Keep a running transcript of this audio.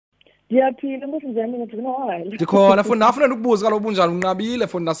Ndiyaphila mfundisi mina ngina while. Ndikhona afuna ukubuza kaloku bunjani unqabile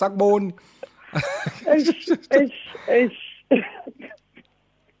funda sakuboni.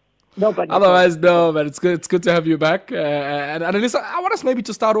 No, but otherwise, no, but it's good to have you back. And Anelisa, I want us maybe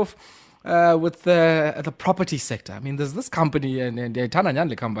to start off with the property sector. I mean, there's this company,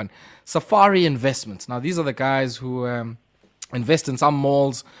 and Safari Investments. Now, these are the guys who invest in some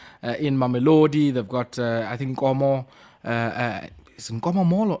malls in Mamelodi. They've got, I think, Nkomo. Is it Nkomo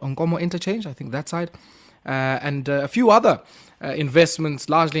Mall or Nkomo Interchange? I think that side. And a few other investments,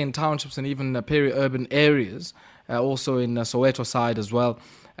 largely in townships and even peri-urban areas, also in Soweto side as well.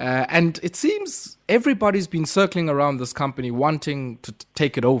 And it seems everybody's been circling around this company wanting to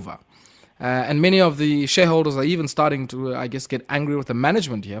take it over. And many of the shareholders are even starting to, I guess, get angry with the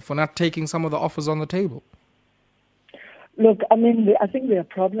management here for not taking some of the offers on the table. Look, I mean, I think their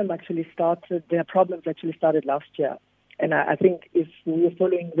problems actually started last year. And I think if we were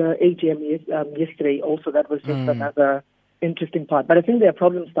following the AGM yesterday, also that was just another interesting part. But I think their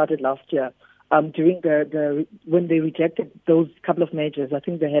problem started last year. During when they rejected those couple of measures, I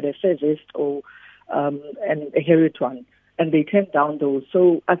think they had a fair vest or and a Harriet one, and they turned down those.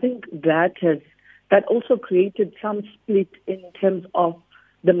 So I think that also created some split in terms of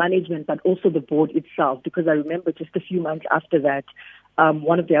the management, but also the board itself. Because I remember just a few months after that,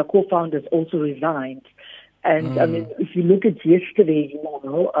 one of their co-founders also resigned. And I mean, if you look at yesterday,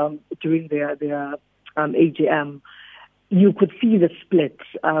 during their AGM. You could see the split.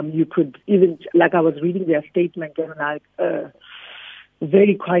 You could even, like I was reading their statement, they were like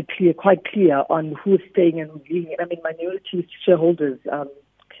quite clear on who's staying and who's leaving. I mean, minority shareholders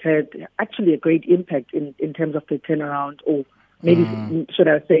had actually a great impact in terms of the turnaround, or maybe should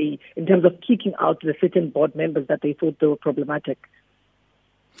I say, in terms of kicking out the certain board members that they thought they were problematic.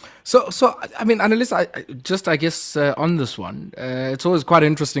 So I mean, Anelisa, I guess on this one, it's always quite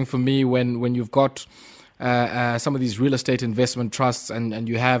interesting for me when you've got some of these real estate investment trusts, and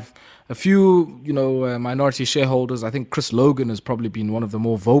you have a few, minority shareholders. I think Chris Logan has probably been one of the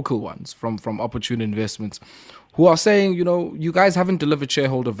more vocal ones from Opportune Investments, who are saying, you guys haven't delivered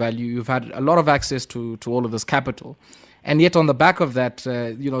shareholder value. You've had a lot of access to all of this capital, and yet on the back of that,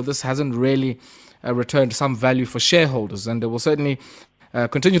 this hasn't really returned some value for shareholders, and they will certainly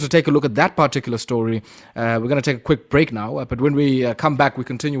continue to take a look at that particular story. We're going to take a quick break now, but when we come back, we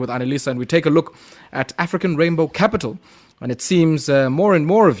continue with Anelisa and we take a look at African Rainbow Capital. And it seems more and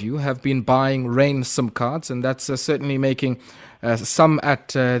more of you have been buying RAIN SIM cards, and that's certainly making some at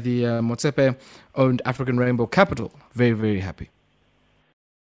the Motsepe-owned African Rainbow Capital very, very happy.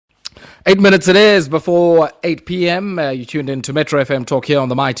 8 minutes it is before 8 p.m. You tuned in to Metro FM Talk here on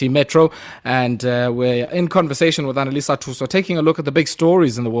the Mighty Metro, and we're in conversation with Anelisa Tuswa, taking a look at the big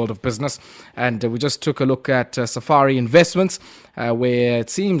stories in the world of business. And we just took a look at Safari Investments, where it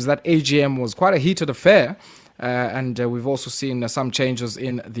seems that AGM was quite a heated affair. And we've also seen some changes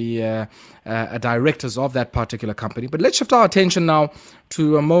in the directors of that particular company. But let's shift our attention now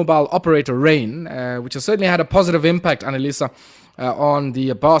to a mobile operator, RAIN, which has certainly had a positive impact, Anelisa, on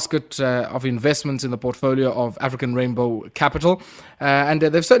the basket of investments in the portfolio of African Rainbow Capital. And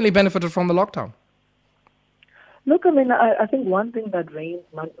they've certainly benefited from the lockdown. Look, I mean, I think one thing that RAIN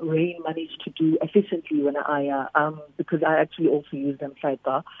managed to do efficiently because I actually also use them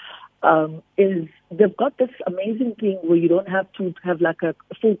sidebar, is they've got this amazing thing where you don't have to have like a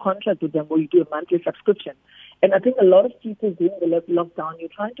full contract with them, where you do a monthly subscription. And I think a lot of people during the lockdown, you're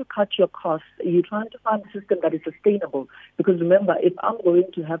trying to cut your costs. You're trying to find a system that is sustainable. Because remember, if I'm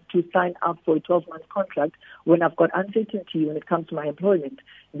going to have to sign up for a 12-month contract when I've got uncertainty when it comes to my employment,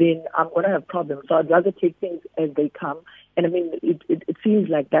 then I'm going to have problems. So I'd rather take things as they come. And I mean, it seems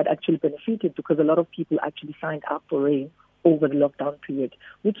like that actually benefited, because a lot of people actually signed up for RAIN over the lockdown period,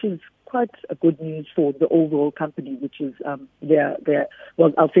 which is quite a good news for the overall company, which is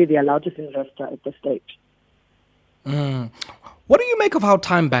I'll say their largest investor at this stage. What do you make of how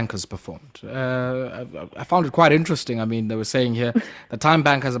Time Bank has performed? I found it quite interesting. I mean, they were saying here that Time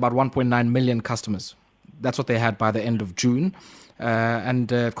Bank has about 1.9 million customers. That's what they had by the end of June. And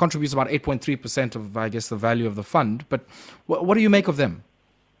contributes about 8.3% of, I guess, the value of the fund. But what do you make of them?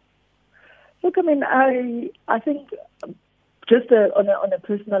 Look, I mean, I think just on a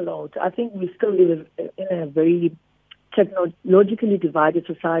personal note, I think we still live in a very technologically divided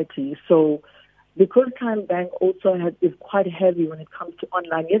society. So because Time Bank also is quite heavy when it comes to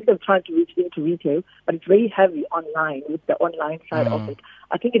online. Yes, they've tried to reach into retail, but it's very heavy online with the online side of it.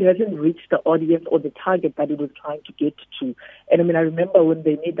 I think it hasn't reached the audience or the target that it was trying to get to. And I mean, I remember when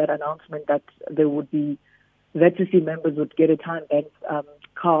they made that announcement that there would be ZCC members would get a Time Bank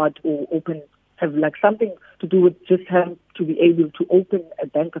card or open have like something to do with just having to be able to open a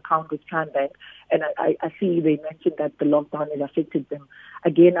bank account with TymeBank. And I see they mentioned that the lockdown has affected them.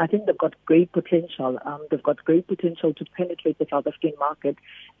 Again, I think they've got great potential. They've got great potential to penetrate the South African market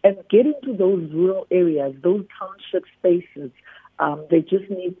and get into those rural areas, those township spaces. They just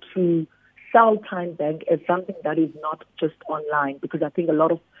need to sell TymeBank as something that is not just online, because I think a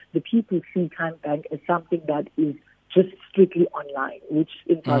lot of the people see TymeBank as something that is just strictly online, which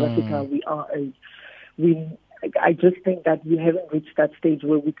in South Africa I just think that we haven't reached that stage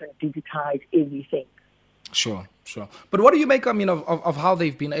where we can digitize everything. Sure. But what do you make, of how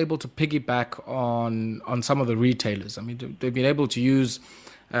they've been able to piggyback on some of the retailers? I mean, they've been able to use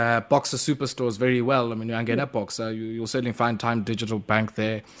Boxer superstores very well. I mean, Angena Boxer, you'll certainly find Time Digital Bank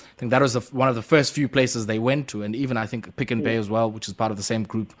there. I think that was one of the first few places they went to, and even I think Pick and Pay as well, which is part of the same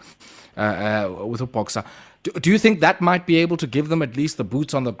group with Boxer. Do you think that might be able to give them at least the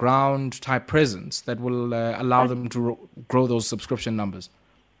boots on the ground type presence that will allow them to grow those subscription numbers?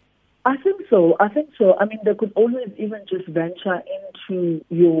 I think so. I mean, they could always even just venture into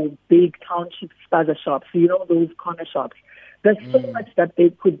your big township spaza shops, those corner shops. There's so much that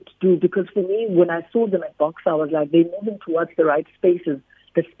they could do, because for me, when I saw them at Boxer, I was like, they're moving towards the right spaces,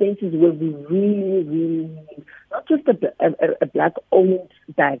 the spaces where we really, really need not just a black-owned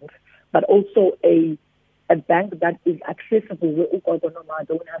bank, but also a bank that is accessible where I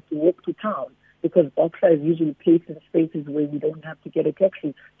don't have to walk to town, because Boxer is usually placed in spaces where you don't have to get a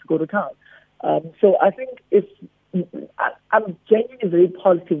taxi to go to town. So I think I'm genuinely very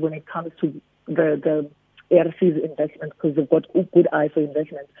positive when it comes to the ARC's investment, because they've got a good eye for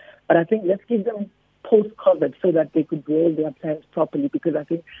investment. But I think let's give them post-COVID so that they could roll their plans properly, because I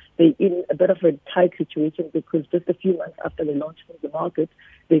think they're in a bit of a tight situation, because just a few months after they launched in the market,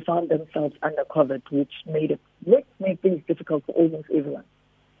 they found themselves under COVID, which made things difficult for almost everyone.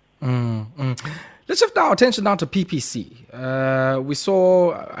 Let's shift our attention now to PPC. We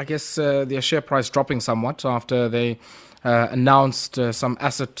saw, I guess, their share price dropping somewhat after they announced some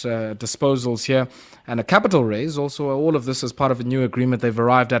asset disposals here and a capital raise. Also, all of this is part of a new agreement they've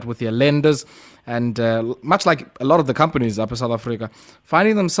arrived at with their lenders. And much like a lot of the companies up in South Africa,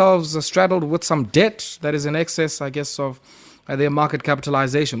 finding themselves straddled with some debt that is in excess, I guess, of their market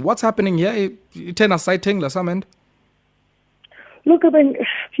capitalization. What's happening here? Look, I mean,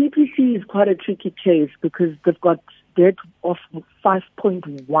 PPC is quite a tricky case because they've got debt of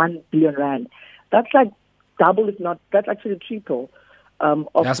 5.1 billion rand. That's like double, if not, that's actually triple.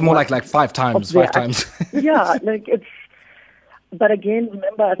 That's more like 5 times. Yeah, but again,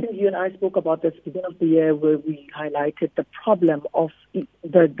 remember, I think you and I spoke about this at the beginning of the year where we highlighted the problem of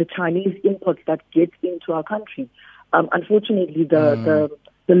the Chinese imports that get into our country. Unfortunately, the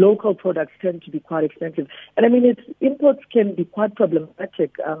local products tend to be quite expensive. And I mean, imports can be quite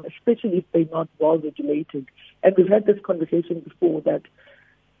problematic, especially if they're not well regulated. And we've had this conversation before that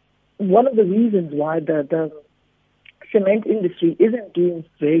one of the reasons why the cement industry isn't doing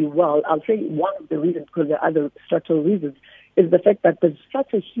very well, I'll say one of the reasons, because there are other structural reasons, is the fact that there's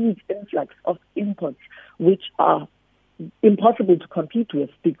such a huge influx of imports which are impossible to compete with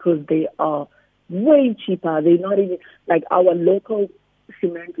because they are way cheaper. They're not even, like our local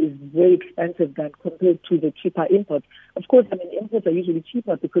cement is very expensive than compared to the cheaper imports. Of course, I mean, imports are usually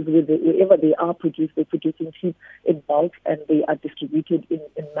cheaper because wherever they are produced, they're producing cheap in bulk and they are distributed in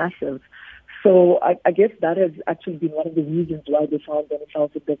masses. So I guess that has actually been one of the reasons why they found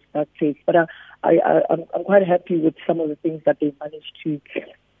themselves in that phase. But I'm quite happy with some of the things that they managed to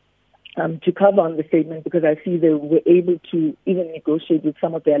cover on the statement, because I see they were able to even negotiate with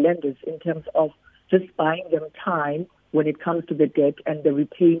some of their lenders in terms of just buying them time when it comes to the debt and the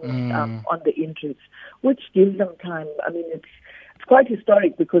repayment on the interest, which gives them time. I mean, it's quite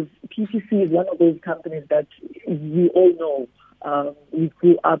historic because PPC is one of those companies that we all know. We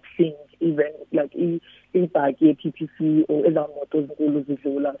grew up seeing even like in PPC or Ezamotos Ngulu.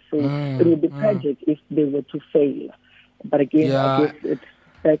 So it would be tragic if they were to fail. But again, I guess it's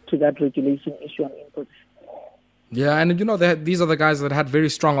back to that regulation issue on inputs. Yeah, and these are the guys that had very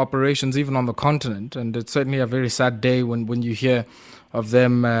strong operations even on the continent, and it's certainly a very sad day when you hear of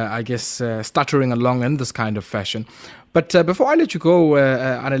them, stuttering along in this kind of fashion. But before I let you go,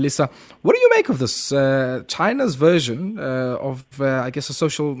 Anelisa, what do you make of this? China's version of, a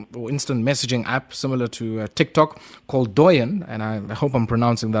social or instant messaging app similar to TikTok called Douyin, and I hope I'm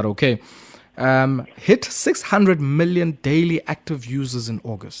pronouncing that okay, hit 600 million daily active users in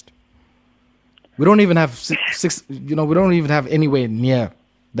August. We don't even have we don't even have anywhere near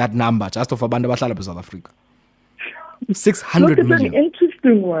that number, just of Abanda South Africa. 600 million. It's an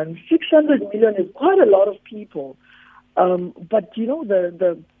interesting one. 600 million is quite a lot of people. But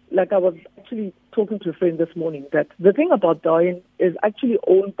the like I was actually talking to a friend this morning, that the thing about Douyin is actually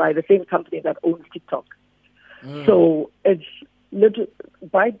owned by the same company that owns TikTok. So it's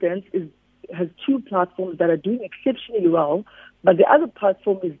ByteDance has two platforms that are doing exceptionally well, but the other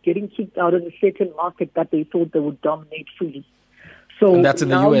platform is getting kicked out in a certain market that they thought they would dominate fully. So and that's in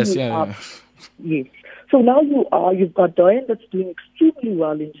the US, Yes. So now you've got Douyin that's doing extremely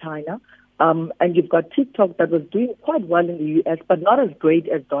well in China, and you've got TikTok that was doing quite well in the US, but not as great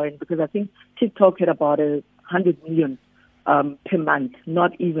as Douyin, because I think TikTok had about 100 million per month,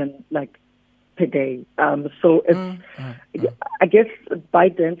 not even like per day. So it's, I guess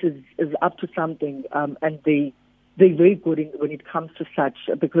ByteDance is up to something, and they're very good when it comes to such,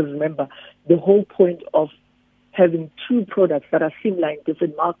 because remember, the whole point of having two products that are similar in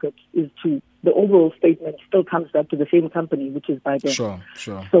different markets is the overall statement still comes back to the same company, which is ByteDance.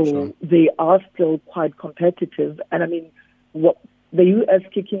 So they are still quite competitive. And I mean, what the US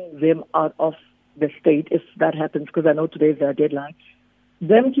kicking them out of the state, if that happens, because I know today is their deadline,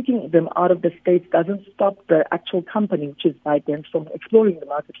 them kicking them out of the States doesn't stop the actual company, which is ByteDance, from exploring the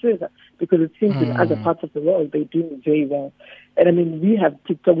market further, because it seems in other parts of the world they're doing very well. And I mean, we have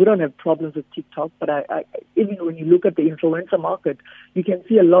TikTok. We don't have problems with TikTok, but even when you look at the influencer market, you can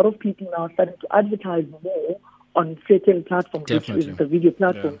see a lot of people now starting to advertise more on certain platforms, Definitely. which is the video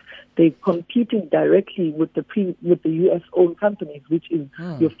platforms. Yeah. They're competing directly with the US-owned companies, which is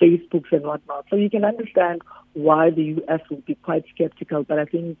your Facebooks and whatnot. So you can understand why the US would be quite skeptical. But I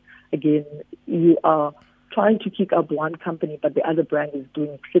think, again, you are trying to kick up one company, but the other brand is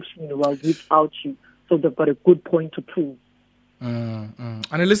doing exceptionally well without you. So they've got a good point to prove.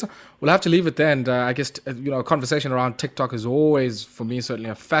 Anelisa, we'll have to leave it there. And I guess, a conversation around TikTok is always, for me, certainly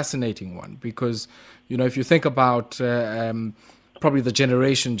a fascinating one, because, if you think about probably the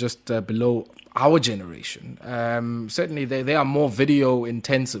generation just below our generation, certainly they are more video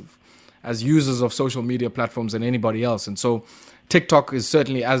intensive as users of social media platforms than anybody else. And so TikTok is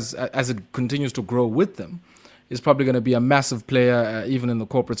certainly, as it continues to grow with them, is probably going to be a massive player, even in the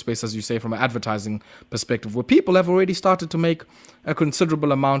corporate space, as you say, from an advertising perspective, where people have already started to make a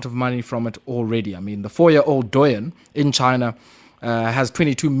considerable amount of money from it already. I mean, the 4-year-old Douyin in China has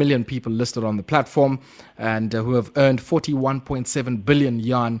 22 million people listed on the platform, and who have earned 41.7 billion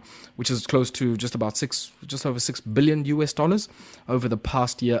yuan, which is close to just over $6 billion US over the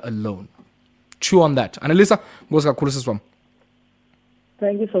past year alone. Chew on that. Anelisa,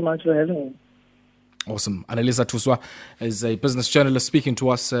 thank you so much for having me. Awesome. Anelisa Tuswa is a business journalist speaking to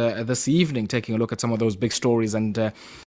us this evening, taking a look at some of those big stories and